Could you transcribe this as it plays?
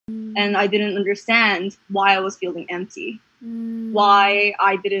and I didn't understand why I was feeling empty, Mm. why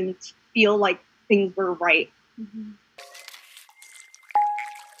I didn't feel like things were right. Mm-hmm.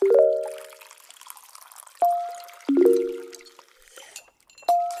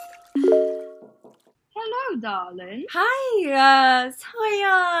 Hello, darling. Hi,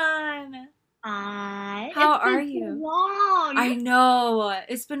 Seohyun. Hi. How It's are been so you? long. I know.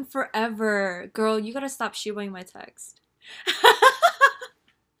 It's been forever. Girl, you gotta stop shooting my text.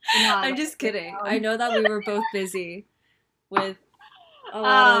 You know, I I'm love just it. kidding. I know that we were both busy with a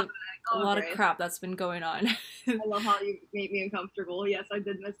lot of a Oh, lot of great. crap that's been going on. I love how you made me uncomfortable. Yes, I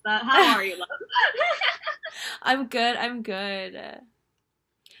did miss that. How are you, love? I'm good. I'm good. Yeah,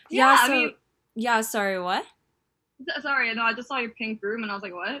 Yeah, I mean, so yeah, sorry, what? sorry, no, I just saw your pink room and I was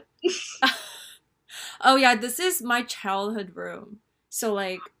like, what? Oh yeah, this is my childhood room. So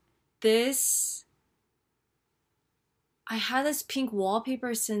like this I had this pink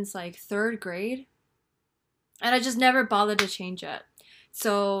wallpaper since like 3rd grade and I just never bothered to change it.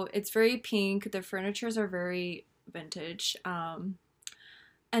 So it's very pink. The furnitures are very vintage. And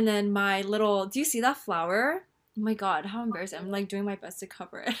then my little, do you see that flower? Oh my god, how embarrassing. I'm like doing my best to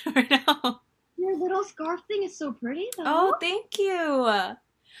cover it right now. Your little scarf thing is so pretty, Oh, though. thank you.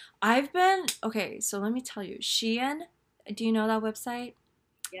 I've been, okay, so let me tell you. Shein, do you know that website?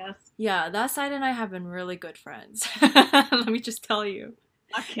 Yes. Yeah, that side and I have been really good friends. Let me just tell you.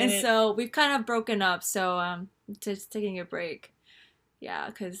 And Okay. so we've kind of broken up, so just taking a break. Yeah,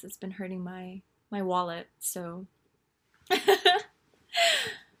 because it's been hurting my wallet. So,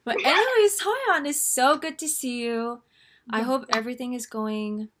 but anyways, Toyon, it's so good to see you. I hope everything is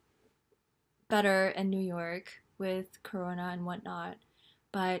going better in New York with Corona and whatnot.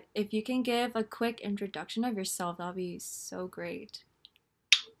 But if you can give a quick introduction of yourself, that'll be so great.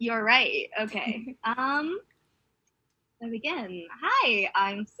 You're right. Okay. Let's begin. Hi,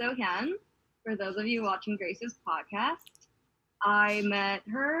 I'm Seohyun. For those of you watching Grace's podcast, I met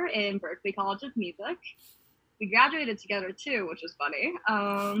her in Berklee College of Music. We graduated together too, which is funny.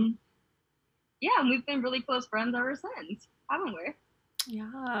 Yeah, and we've been really close friends ever since, haven't we?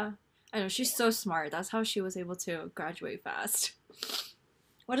 Yeah. I know, she's so smart. That's how she was able to graduate fast.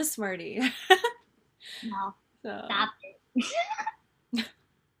 What a smarty. No, So, stop it.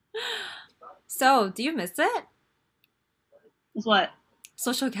 so do you miss it? What?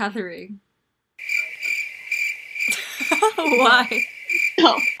 Social gathering. Why?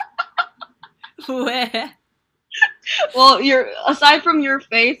 No. Where? Well, you're aside from your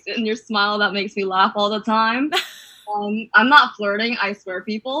face and your smile that makes me laugh all the time. I'm not flirting, I swear,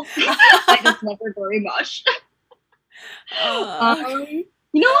 people. I just never very much. Okay.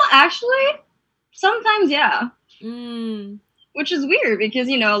 You know what? Actually, sometimes, yeah. Mm, Which is weird because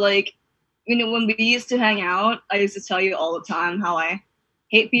like, when we used to hang out, I used to tell you all the time how I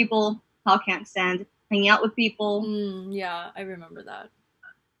hate people, how I can't stand hanging out with people. yeah, I remember that.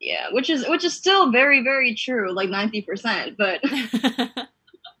 Yeah, which is still very very true, like 90%. But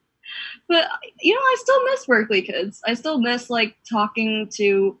but I still miss Berkeley kids. I still miss like talking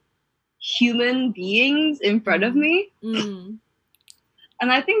to human beings in front of me. Mm,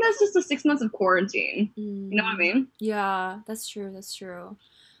 And I think that's just the 6 months of quarantine. You know what I mean? yeah, that's true. That's true.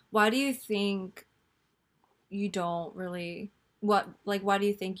 Why do you think you don't really why do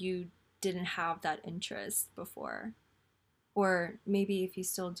you think you didn't have that interest before? Or maybe if you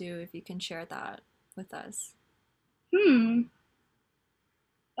still do, if you can share that with us. Hmm.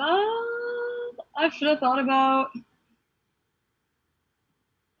 I should have thought about.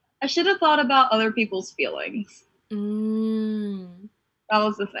 I should have thought about other people's feelings. Mm, That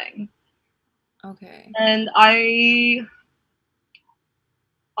was the thing. okay. And I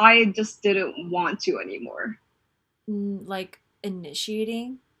just didn't want to anymore. Like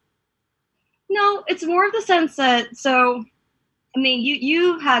initiating? No, it's more of the sense that, so I mean,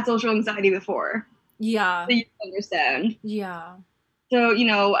 you've had social anxiety before, Yeah. so you understand. Yeah. So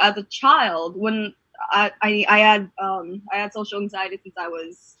as a child, when I had social anxiety since I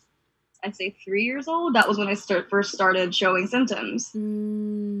was, I'd say, 3 years old. That was when I first started showing symptoms.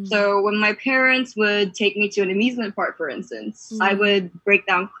 So when my parents would take me to an amusement park, for instance, I would break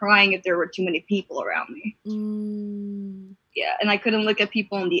down crying if there were too many people around me. Yeah, and I couldn't look at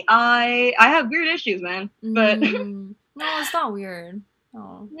people in the eye. I have weird issues, man. But no, it's not weird.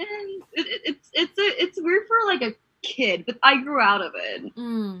 Oh. it's weird for like a kid, but I grew out of it,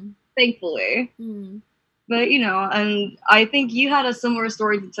 thankfully. But and I think you had a similar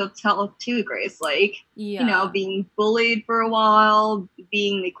story to tell too, Grace. Like, Yeah. being bullied for a while,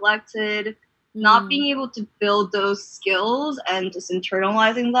 being neglected, not being able to build those skills, and just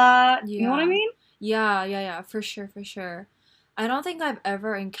internalizing that. Yeah. You know what I mean? Yeah, for sure, for sure. I don't think I've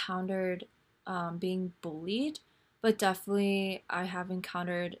ever encountered being bullied, but definitely I have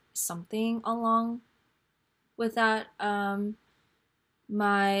encountered something along with that.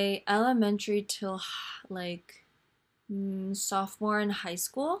 My elementary till like sophomore in high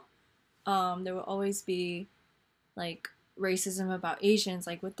school, there will always be like racism about Asians,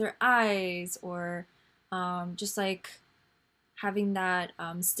 like with their eyes, or just like having that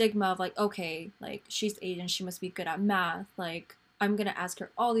stigma of like, okay, like she's Asian, she must be good at math. Like I'm gonna ask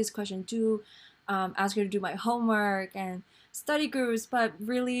her all these questions, ask her to do my homework and study groups, but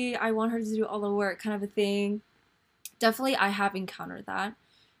really I want her to do all the work, kind of a thing. Definitely, I have encountered that.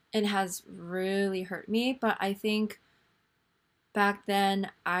 It has really hurt me, but I think back then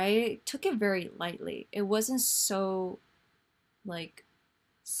I took it very lightly. It wasn't so like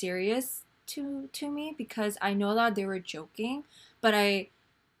serious to me because I know that they were joking, but I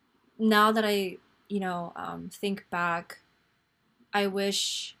now that I think back, I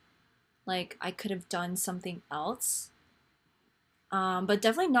wish like I could have done something else, but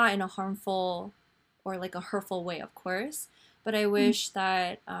definitely not in a harmful or like a hurtful way, of course. But I wish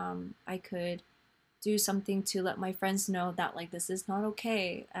that I could do something to let my friends know that like this is not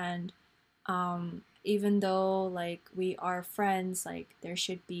okay, and even though like we are friends, like there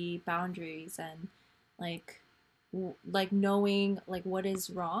should be boundaries and like like knowing like what is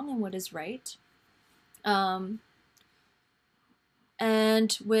wrong and what is right. um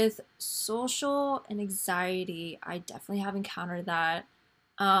and with social and anxiety, I definitely have encountered that.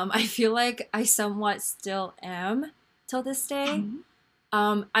 I feel like I somewhat still am till this day.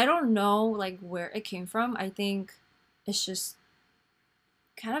 I don't know like where it came from. I think it's just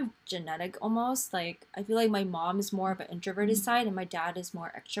kind of genetic almost. Like I feel like my mom is more of an introverted side and my dad is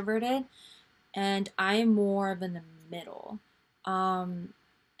more extroverted, and I'm more of in the middle. Um,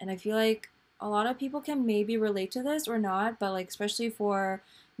 and I feel like a lot of people can maybe relate to this or not, but like especially for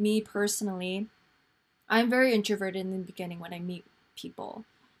me personally, I'm very introverted in the beginning when I meet people.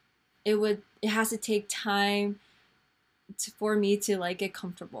 It has to take time for me to like get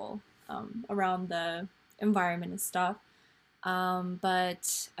comfortable around the environment and stuff.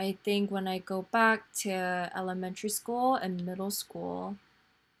 But I think when I go back to elementary school and middle school,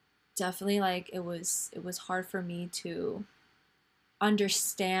 definitely like it was hard for me to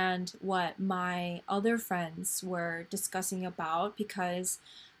understand what my other friends were discussing about because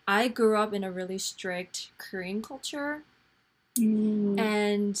I grew up in a really strict Korean culture,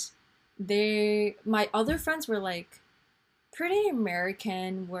 and my other friends were like pretty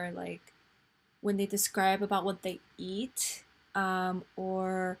American, where like when they describe about what they eat,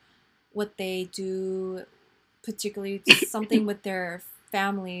 or what they do, particularly something with their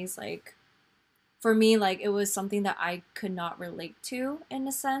families, like for me, like it was something that I could not relate to in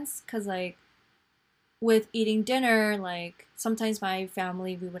a sense, because like with eating dinner, like sometimes my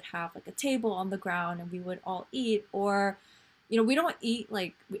family we would have like a table on the ground and we would all eat, or we don't eat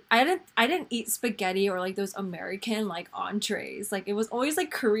like I didn't eat spaghetti or like those American like entrees. Like it was always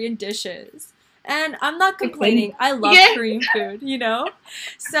like Korean dishes. And I'm not complaining. I love Korean food,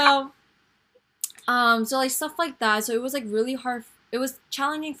 So so like stuff like that. So it was like really hard. It was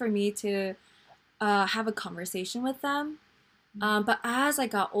challenging for me to have a conversation with them. But as I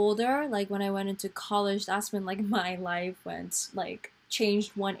got older, like when I went into college, that's when like my life went like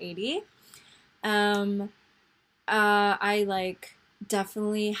changed 180. Um, I like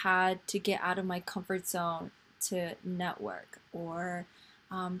definitely had to get out of my comfort zone to network, or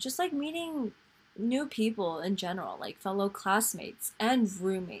just like meeting new people in general, like fellow classmates and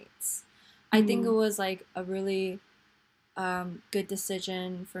roommates. I think it was like a really good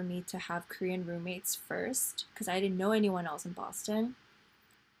decision for me to have Korean roommates first because I didn't know anyone else in Boston.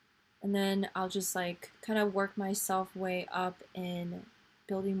 And then I'll just like kind of work myself way up in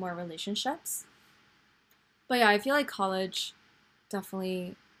building more relationships. But yeah, I feel like college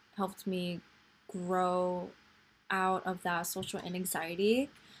definitely helped me grow out of that social anxiety.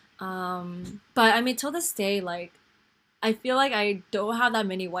 But I mean, till this day, like, I feel like I don't have that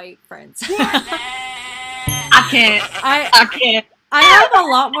many white friends. I can't. I can't. I have a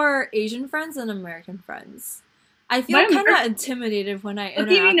lot more Asian friends than American friends. I feel kind of intimidated when I interact with. What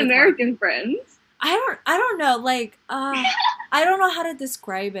do you mean, with American one. friends? I don't know. Like, I don't know how to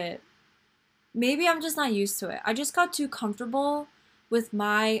describe it. Maybe I'm just not used to it. I just got too comfortable with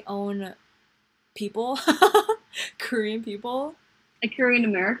my own people, Korean people. Like Korean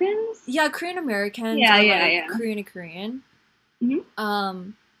Americans? Yeah, Korean Americans. Yeah, or yeah, like yeah. Korean to Korean.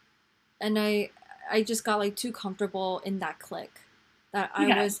 Mm-hmm. And I just got like too comfortable in that clique that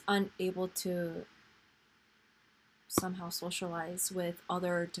I was unable to somehow socialize with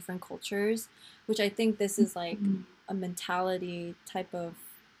other different cultures, which I think this is like a mentality type of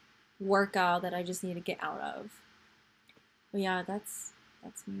workout that I just need to get out of. But yeah, that's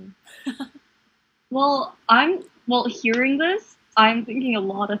me. Well, hearing this, I'm thinking a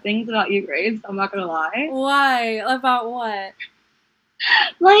lot of things about you, Grace. I'm not gonna lie. Why? About what?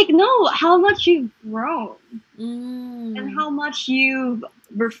 Like, no, how much you've grown and Mm. how much you've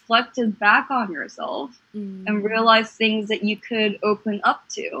reflected back on yourself and Mm. realized things that you could open up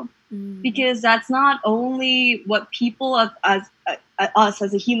to. Mm. Because that's not only what people as us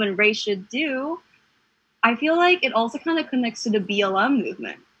as a human race should do. I feel like it also kind of connects to the BLM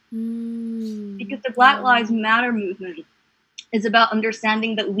movement. Because the Black Lives Matter movement is about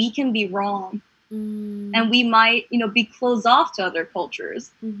understanding that we can be wrong and we might, be closed off to other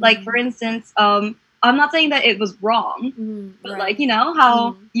cultures. Like, for instance, I'm not saying that it was wrong, but right.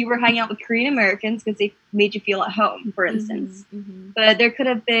 how you were hanging out with Korean Americans because they made you feel at home, for instance. But there could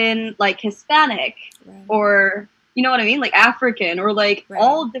have been like Hispanic or, you know what I mean? Like African or like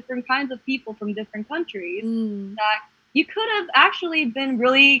all different kinds of people from different countries that you could have actually been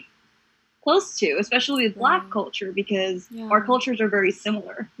really close to, especially with Black culture, because our cultures are very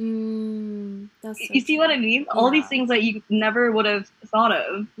similar. That's so you see true. what I mean? Yeah. All these things that you never would have thought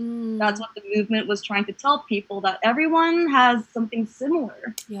of. That's what the movement was trying to tell people, that everyone has something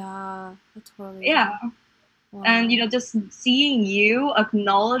similar. Yeah, totally. Yeah. Wow. And, just seeing you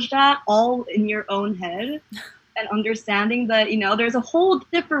acknowledge that all in your own head and understanding that, there's a whole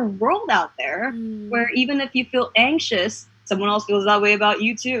different world out there where even if you feel anxious, someone else feels that way about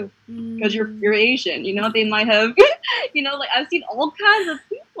you too, because you're Asian. They might have, like I've seen all kinds of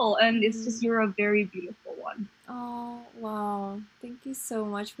people, and it's just you're a very beautiful one. Oh wow! Thank you so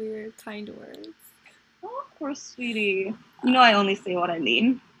much for your kind words. Oh, of course, sweetie. I only say what I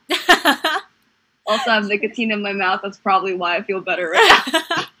mean. Also, I have nicotine in my mouth. That's probably why I feel better right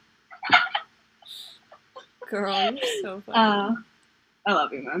now. Girl, you're so funny. I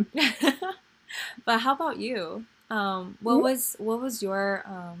love you, man. But how about you? What was your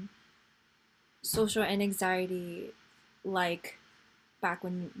social anxiety like back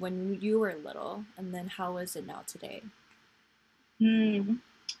when you were little, and then how is it now today?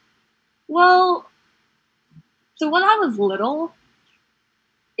 Well, so when I was little,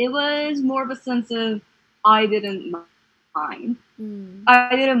 it was more of a sense of I didn't mind.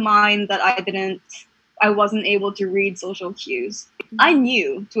 I didn't mind that I wasn't able to read social cues. I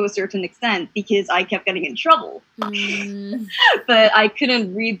knew to a certain extent because I kept getting in trouble. But I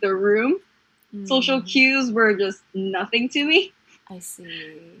couldn't read the room. Social cues were just nothing to me. I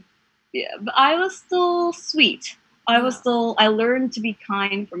see. Yeah, but I was still sweet. I learned to be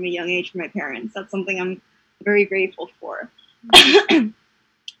kind from a young age from my parents. That's something I'm very grateful for.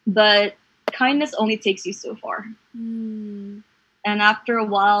 But kindness only takes you so far. And after a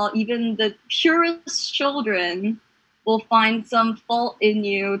while, even the purest children will find some fault in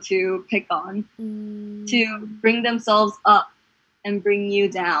you to pick on, to bring themselves up and bring you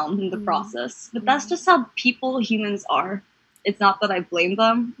down in the process. But that's just how humans are. It's not that I blame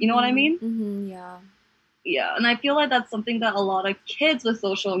them. You know what I mean? Yeah. Yeah, and I feel like that's something that a lot of kids with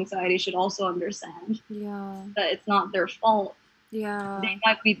social anxiety should also understand. Yeah. That it's not their fault. Yeah. They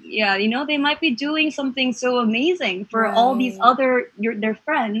might be, they might be doing something so amazing for all these their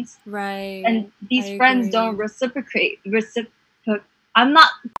friends. Right. And these friends don't reciprocate. I'm not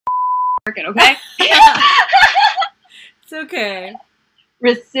American, okay? It's okay.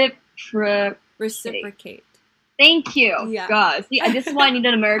 Reciprocate. Thank you. Yeah. God. See, this is why I need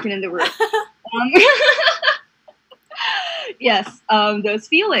an American in the room. Yes, those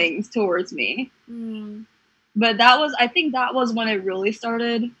feelings towards me. But I think that was when it really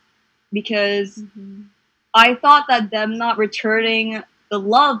started, because I thought that them not returning the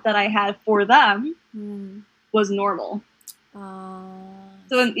love that I had for them was normal.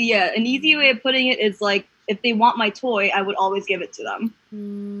 So, an easy way of putting it is like, if they want my toy, I would always give it to them.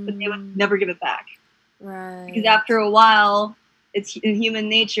 But they would never give it back. Right. Because after a while, it's in human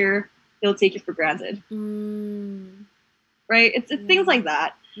nature, they'll take it for granted. Right? It's things like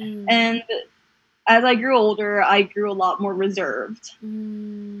that. And as I grew older, I grew a lot more reserved.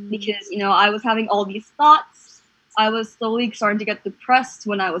 Because, I was having all these thoughts. I was slowly starting to get depressed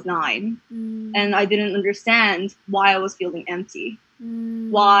when I was 9. And I didn't understand why I was feeling empty.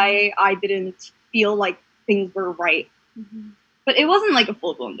 Why I didn't feel like things were right. But it wasn't like a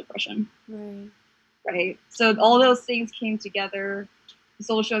full-blown depression. Right? So all those things came together.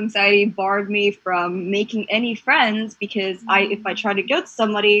 Social anxiety barred me from making any friends because if I try to go to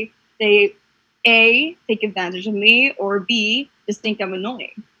somebody, they A, take advantage of me, or B, just think I'm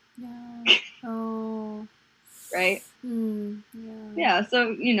annoying. Yeah. Oh. Right? Yeah. Yeah,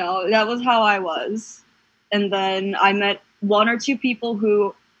 so, that was how I was. And then I met one or two people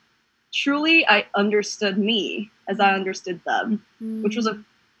who truly I understood me as I understood them, which was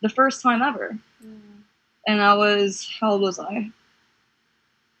the first time ever. And how old was I?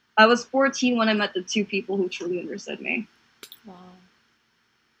 I was 14 when I met the two people who truly understood me. Wow.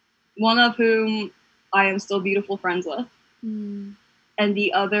 One of whom I am still beautiful friends with. And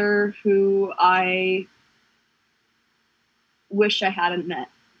the other who I wish I hadn't met.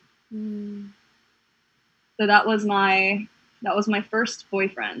 So that was my first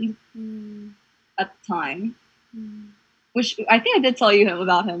boyfriend at the time. Which I think I did tell you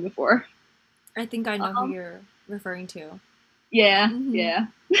about him before. I think I know who you're referring to. Yeah, yeah.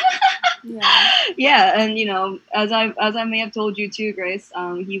 Yeah, and as I may have told you too, Grace,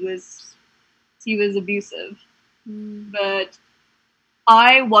 he was abusive. But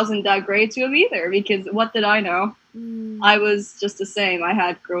I wasn't that great to him either, because what did I know? I was just the same. I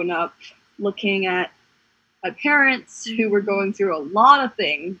had grown up looking at my parents who were going through a lot of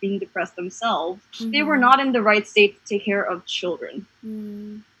things, being depressed themselves. They were not in the right state to take care of children.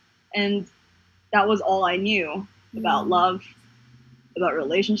 And that was all I knew about love, about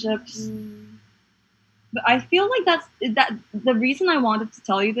relationships. But I feel like that the reason I wanted to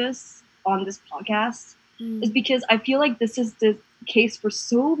tell you this on this podcast is because I feel like this is the case for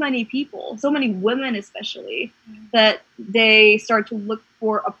so many people, so many women especially, that they start to look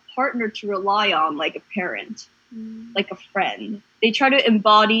for a partner to rely on, like a parent, like a friend. They try to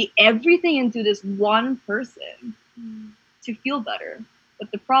embody everything into this one person to feel better.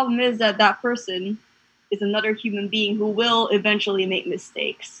 But the problem is that that person is another human being who will eventually make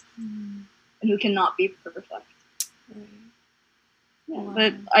mistakes and who cannot be perfect. Yeah, wow.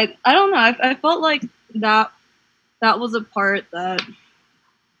 But I don't know. I felt like that was a part that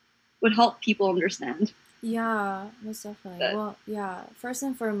would help people understand. Yeah, most definitely. Well, yeah. First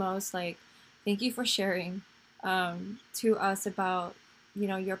and foremost, like, thank you for sharing to us about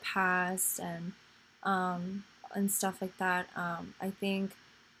your past and stuff like that. I think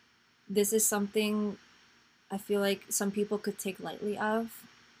this is something I feel like some people could take lightly of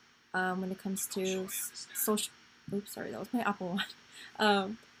when it comes to social. Oops, sorry, that was my Apple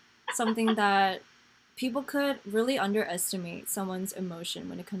Watch. Something that people could really underestimate someone's emotion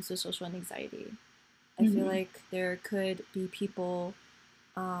when it comes to social anxiety. I feel like there could be people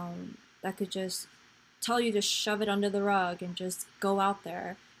that could just tell you to shove it under the rug and just go out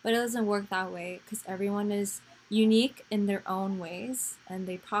there. But it doesn't work that way because everyone is unique in their own ways and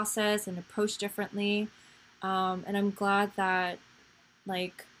they process and approach differently. And I'm glad that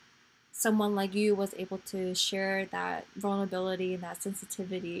like someone like you was able to share that vulnerability and that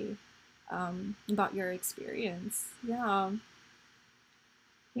sensitivity about your experience. Yeah.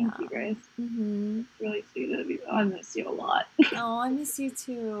 Thank you, Grace. Really sweet of you. I miss you a lot. Oh, I miss you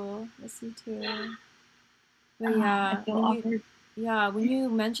too. Miss you too. But yeah, I feel awkward. When you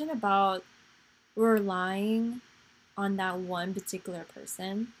mentioned about relying on that one particular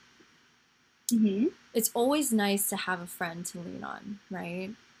person, it's always nice to have a friend to lean on,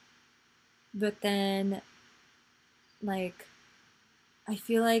 right? But then, like, I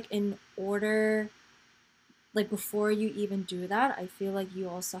feel like in order, like, before you even do that, I feel like you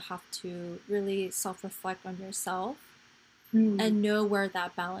also have to really self-reflect on yourself and know where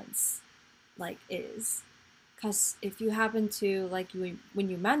that balance, like, is. Because if you happen to, like, when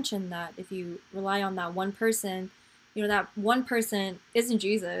you mentioned that, if you rely on that one person, that one person isn't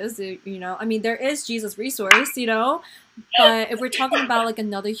Jesus, I mean, there is Jesus resource, but if we're talking about, like,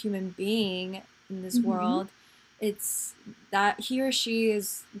 another human being in this world, it's that he or she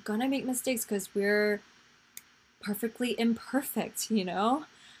is gonna make mistakes because we're perfectly imperfect,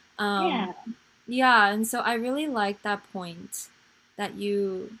 Yeah, and so I really like that point that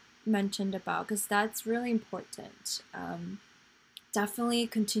you mentioned about because that's really important. Definitely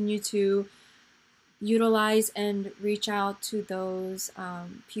continue to utilize and reach out to those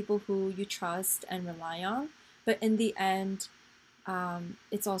people who you trust and rely on, but in the end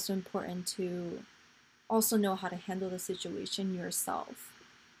it's also important to also know how to handle the situation yourself,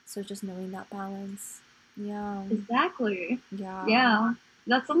 so just knowing that balance. Yeah, exactly. Yeah,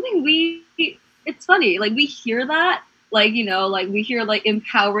 that's something it's funny, like we hear that, like like we hear like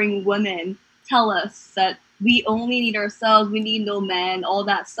empowering women tell us that we only need ourselves, we need no man, all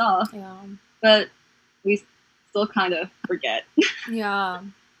that stuff. But we still kind of forget.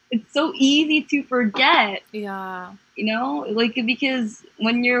 It's so easy to forget. Like, because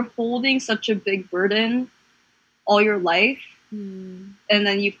when you're holding such a big burden all your life, and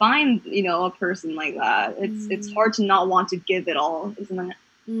then you find a person like that, it's hard to not want to give it all, isn't it?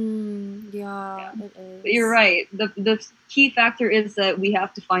 Yeah, Yeah. it But you're is. right. The key factor is that we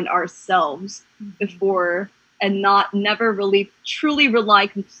have to find ourselves before, and not never really truly rely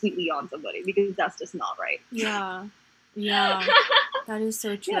completely on somebody, because that's just not right. Yeah. Yeah. That is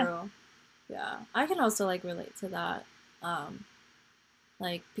so Yeah. true. Yeah. I can also like relate to that. Um,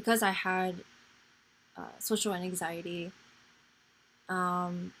 like because I had social anxiety,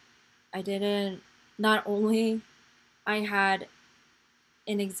 um, I didn't not only I had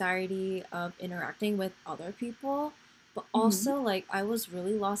an anxiety of interacting with other people, but Mm-hmm. also like I was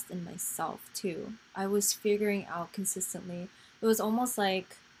really lost in myself too. I was figuring out consistently. It was almost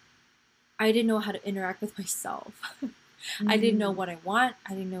like I didn't know how to interact with myself. I didn't know Mm. what I want.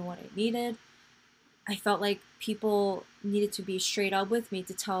 I didn't know what I needed. I felt like people needed to be straight up with me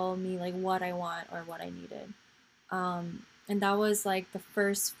to tell me like what I want or what I needed. And that was like the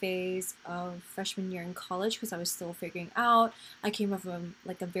first phase of freshman year in college because I was still figuring out. I came from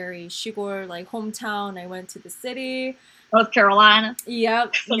like a very shigor like hometown. I went to the city. North Carolina.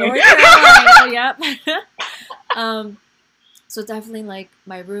 Yep, Sorry. North Carolina. Yep. um, so definitely like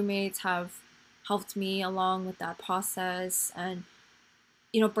my roommates have helped me along with that process, and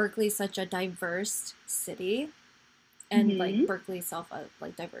Berkeley is such a diverse city, and like Mm-hmm. Berkeley itself a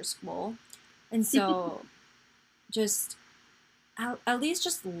like diverse school, and so just at least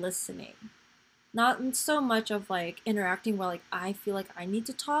just listening, not so much of like interacting where like I feel like I need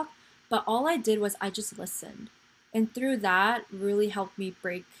to talk, but all I did was I just listened, and through that really helped me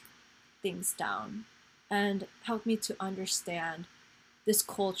break things down and helped me to understand this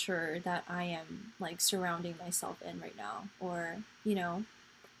culture that I am like surrounding myself in right now, or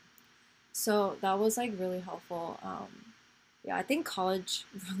so that was like really helpful. Yeah, I think college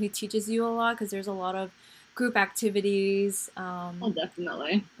really teaches you a lot because there's a lot of group activities Oh,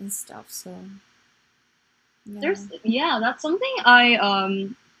 definitely. and stuff. So yeah. Yeah, that's something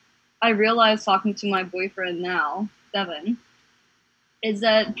I realized talking to my boyfriend now, Devin, is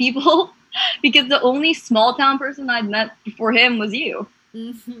that people, because the only small town person I'd met before him was you.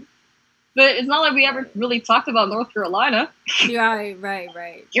 Mhm. But it's not like we ever Right. really talked about North Carolina.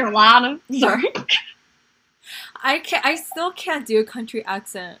 Right. Carolina. Yeah. Sorry. I still can't do a country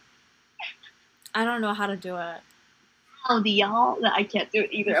accent. I don't know how to do it. Oh, the y'all. I can't do it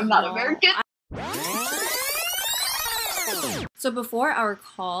either. I'm not Y'all. American. So before our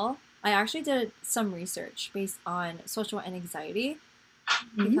call, I actually did some research based on social anxiety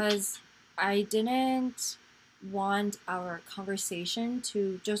Mm-hmm. because I didn't want our conversation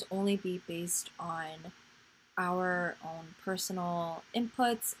to just only be based on our own personal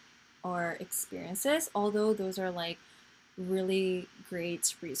inputs or experiences, although those are like really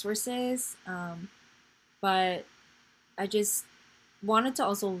great resources. But I just wanted to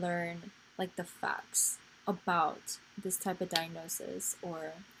also learn like the facts about this type of diagnosis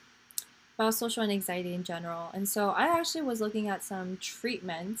or about social anxiety in general. And so I actually was looking at some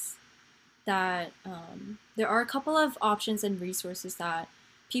treatments that there are a couple of options and resources that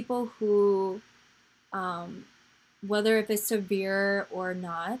people who um, whether if it's severe or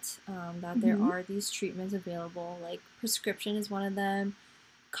not, that there Mm-hmm. are these treatments available. Like prescription is one of them,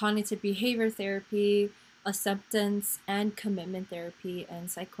 cognitive behavior therapy, acceptance and commitment therapy,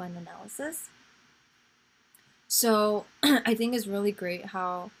 and psychoanalysis. So I think it's really great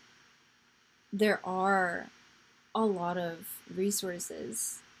how there are a lot of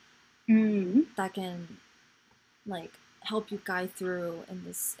resources Mm-hmm. that can like help you guide through in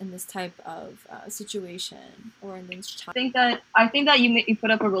this type of situation or in this child. I think that you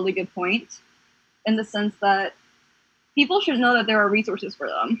put up a really good point, in the sense that people should know that there are resources for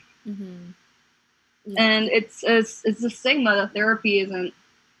them, Mm-hmm. Yeah. and it's a stigma that therapy isn't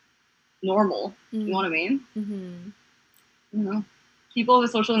normal. You know what I mean? Mm-hmm. You know, people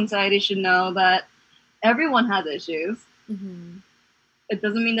with social anxiety should know that everyone has issues. Mm-hmm. It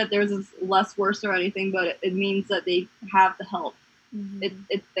doesn't mean that theirs is less worse or anything, but it means that they have the help. Mm-hmm.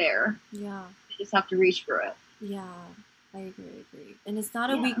 It's there. Yeah. They just have to reach for it. Yeah. I agree. And it's not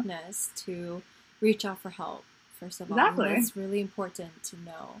a Yeah, weakness to reach out for help, first of all. And exactly. that's really important to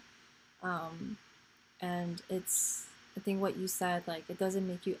know. Um, and it's, I think what you said, like, it doesn't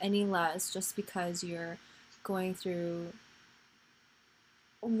make you any less just because you're going through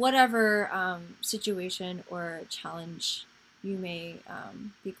whatever situation or challenge you may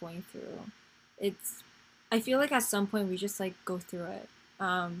be going through. It's, I feel like at some point we just like go through it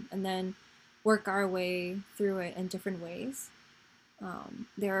and then work our way through it in different ways.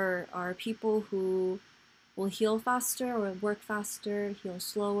 There are people who will heal faster or work faster, heal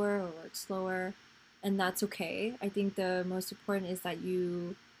slower or work slower, and that's okay. I think the most important is that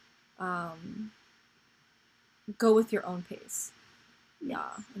you um, go with your own pace. Yeah,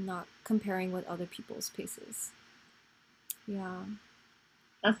 and not comparing with other people's paces. Yeah.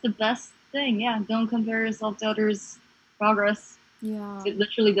 That's the best thing. Yeah, don't compare yourself to others' progress. Yeah. It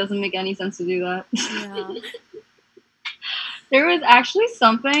literally doesn't make any sense to do that. Yeah. There was actually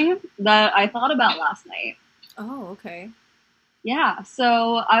something that I thought about last night. Oh, okay. Yeah,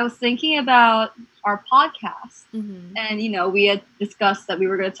 so I was thinking about our podcast, Mm-hmm. and we had discussed that we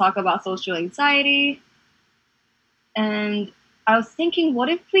were going to talk about social anxiety, and I was thinking, what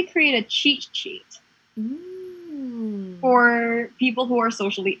if we create a cheat sheet for people who are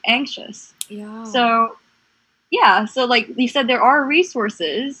socially anxious? Yeah. So, yeah, so like you said, there are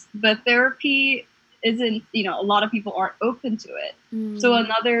resources, but therapy isn't, a lot of people aren't open to it. So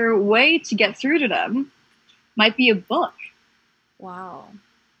another way to get through to them might be a book. Wow.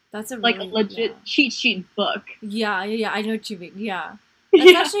 That's a like really, a legit cheat sheet book. Yeah, I know what you mean. Yeah.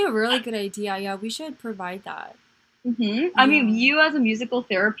 That's actually a really good idea. Yeah, we should provide that. I mean, you as a musical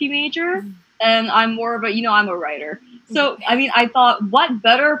therapy major, and I'm more of a, I'm a writer. So, I mean, I thought, what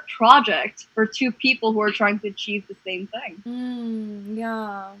better project for two people who are trying to achieve the same thing?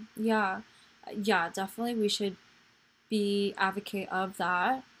 Yeah, definitely we should be advocate of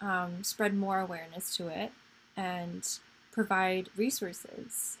that, spread more awareness to it, and provide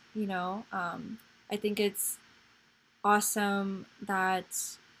resources, I think it's awesome that,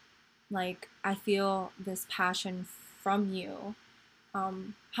 like, I feel this passion from you,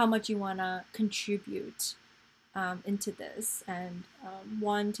 how much you want to contribute into this, and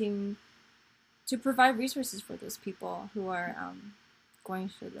wanting to provide resources for those people who are going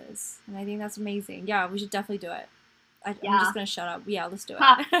through this. And I think that's amazing. Yeah, we should definitely do it. I'm just going to shut up. Yeah, let's do it.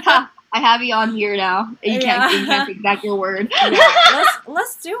 I have you on here now. You can't take back your word. Yeah,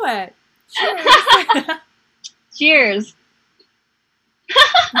 let's do it. Cheers. Cheers.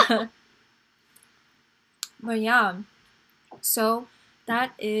 But yeah, so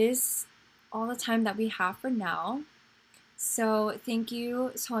that is all the time that we have for now. So thank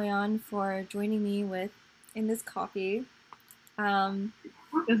you, Seohyun, for joining me in this coffee. It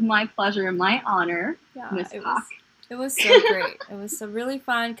was my pleasure and my honor, Miss Pak. It was so great. It was so really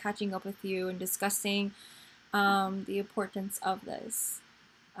fun catching up with you and discussing the importance of this.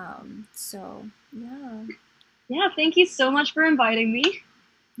 So yeah. Yeah, thank you so much for inviting me.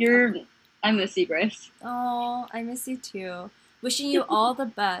 I miss you, Grace. Oh, I miss you too. Wishing you all the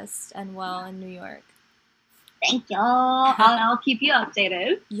best and well in New York. Thank y'all. I'll keep you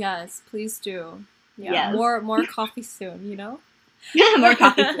updated. Yes, please do. Yeah, yes. More coffee soon, More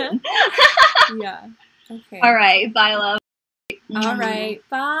coffee soon. Yeah. Okay. All right. Bye, love. All right.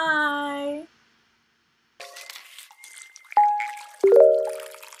 Bye.